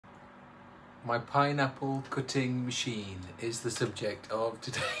My pineapple cutting machine is the subject of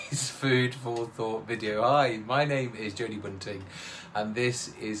today's Food for Thought video. Hi, my name is Jody Bunting and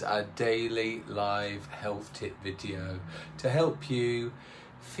this is a daily live health tip video to help you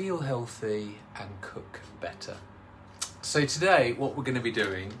feel healthy and cook better. So today what we're going to be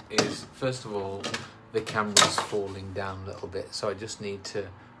doing is, first of all, the camera's falling down a little bit, so I just need to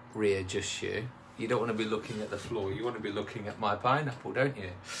readjust you. You don't want to be looking at the floor, you want to be looking at my pineapple, don't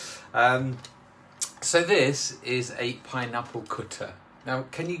you? So this is a pineapple cutter. Now,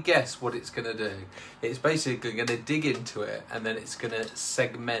 can you guess what it's going to do? It's basically going to dig into it and then it's going to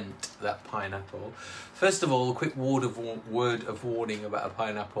segment that pineapple. First of all, a quick word of warning about a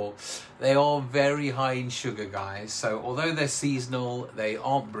pineapple. They are very high in sugar, guys. So although they're seasonal, they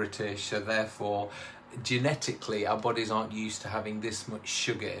aren't British, so therefore genetically our bodies aren't used to having this much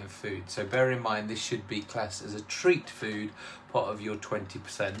sugar in food. So bear in mind, this should be classed as a treat food, part of your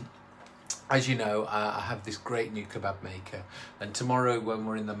 20%. As you know, I have this great new kebab maker, and tomorrow when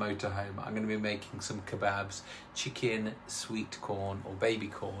we're in the motorhome, I'm going to be making some kebabs, chicken, sweet corn or baby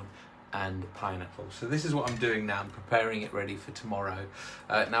corn and pineapple. So this is what I'm doing now. I'm preparing it ready for tomorrow.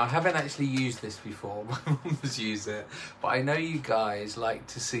 Now, I haven't actually used this before. My mum has used it, but I know you guys like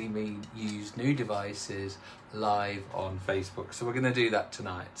to see me use new devices live on Facebook, so we're going to do that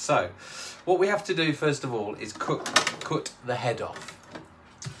tonight. So what we have to do first of all is cut the head off.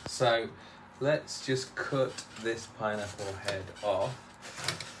 So let's just cut this pineapple head off.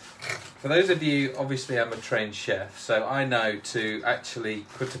 For those of you, obviously I'm a trained chef, so I know to actually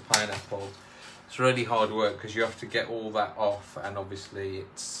cut a pineapple, it's really hard work because you have to get all that off, and obviously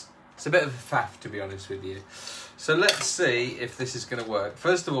it's a bit of a faff, to be honest with you. So let's see if this is going to work.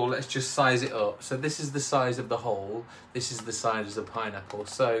 First of all, let's just size it up. So this is the size of the hole, this is the size of the pineapple,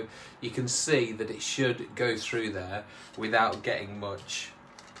 so you can see that it should go through there without getting much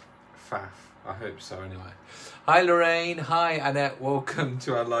faff. I hope so anyway. Hi Lorraine, hi Annette, welcome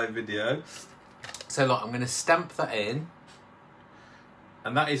to our live video. So look, I'm going to stamp that in,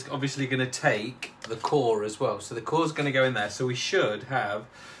 and that is obviously going to take the core as well. So the core is going to go in there, so we should have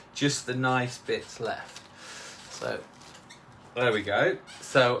just the nice bits left. So there we go.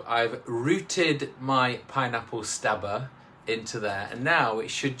 So I've rooted my pineapple stabber into there, and now it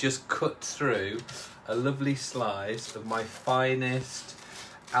should just cut through a lovely slice of my finest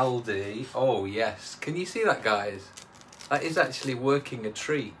Aldi. Oh yes, can you see that, guys? That is actually working a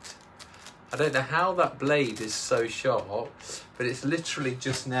treat. I don't know how that blade is so sharp, but it's literally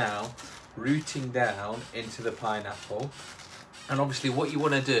just now rooting down into the pineapple. And obviously what you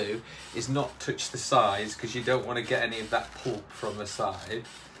want to do is not touch the sides, because you don't want to get any of that pulp from the side.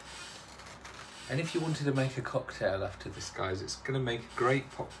 And if you wanted to make a cocktail after this, guys, it's going to make a great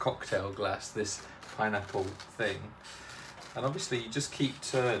cocktail glass, this pineapple thing. And obviously you just keep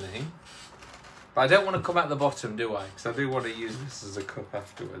turning, but I don't want to come at the bottom, do I? Because I do want to use this as a cup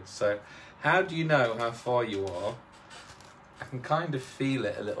afterwards. So how do you know how far you are? I can kind of feel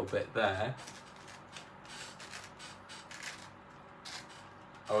it a little bit there.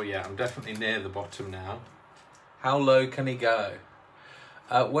 Oh yeah, I'm definitely near the bottom now. How low can he go?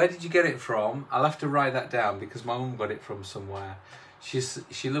 Where did you get it from? I'll have to write that down because my mum got it from somewhere.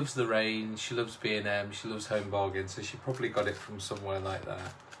 She loves the range, she loves B&M, she loves Home Bargains, so she probably got it from somewhere like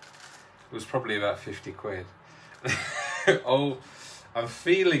that. It was probably about 50 quid. Oh, I'm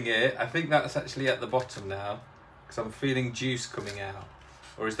feeling it. I think that's actually at the bottom now, because I'm feeling juice coming out.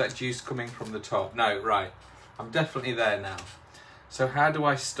 Or is that juice coming from the top? No, right. I'm definitely there now. So how do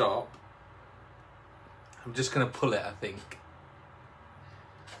I stop? I'm just going to pull it, I think.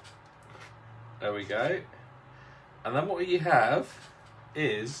 There we go. And then what you have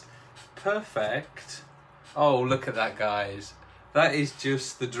is perfect. Oh, look at that, guys. That is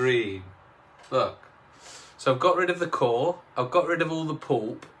just the dream. Look. So I've got rid of the core. I've got rid of all the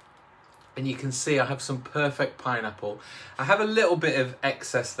pulp. And you can see I have some perfect pineapple. I have a little bit of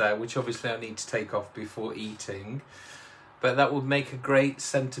excess there, which obviously I need to take off before eating. But that would make a great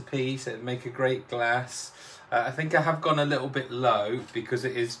centerpiece. It would make a great glass. I think I have gone a little bit low because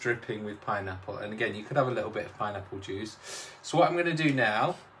it is dripping with pineapple. And again, you could have a little bit of pineapple juice. So what I'm going to do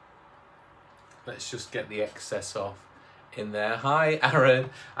now, let's just get the excess off in there. Hi, Aaron.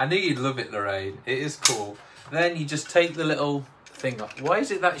 I knew you'd love it, Lorraine. It is cool. Then you just take the little thing off. Why is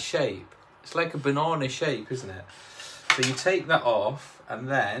it that shape? It's like a banana shape, isn't it? So you take that off, and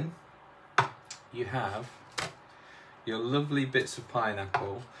then you have your lovely bits of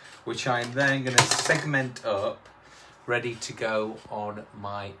pineapple, which I'm then going to segment up ready to go on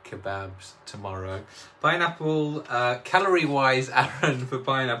my kebabs tomorrow. Pineapple, calorie-wise, Aaron, for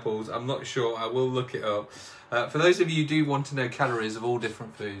pineapples, I'm not sure. I will look it up. For those of you who do want to know calories of all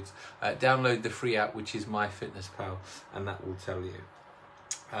different foods, download the free app, which is MyFitnessPal, and that will tell you.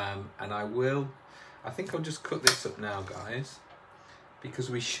 And I think I'll just cut this up now, guys, because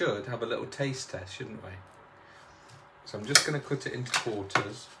we should have a little taste test, shouldn't we? So I'm just going to cut it into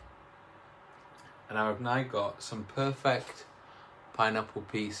quarters. And I've now got some perfect pineapple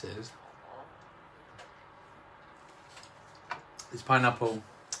pieces. This pineapple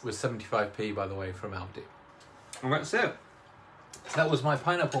was 75p, by the way, from Aldi. And that's it. So that was my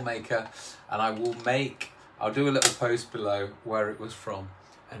pineapple maker, and I'll do a little post below where it was from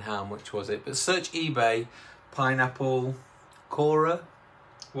and how much was it. But search eBay, pineapple Cora,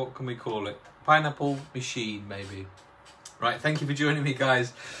 what can we call it? Pineapple machine, maybe. Right, thank you for joining me,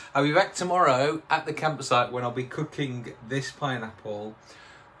 guys. I'll be back tomorrow at the campsite when I'll be cooking this pineapple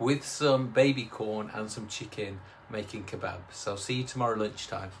with some baby corn and some chicken, making kebabs. So I'll see you tomorrow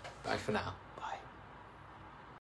lunchtime. Bye for now.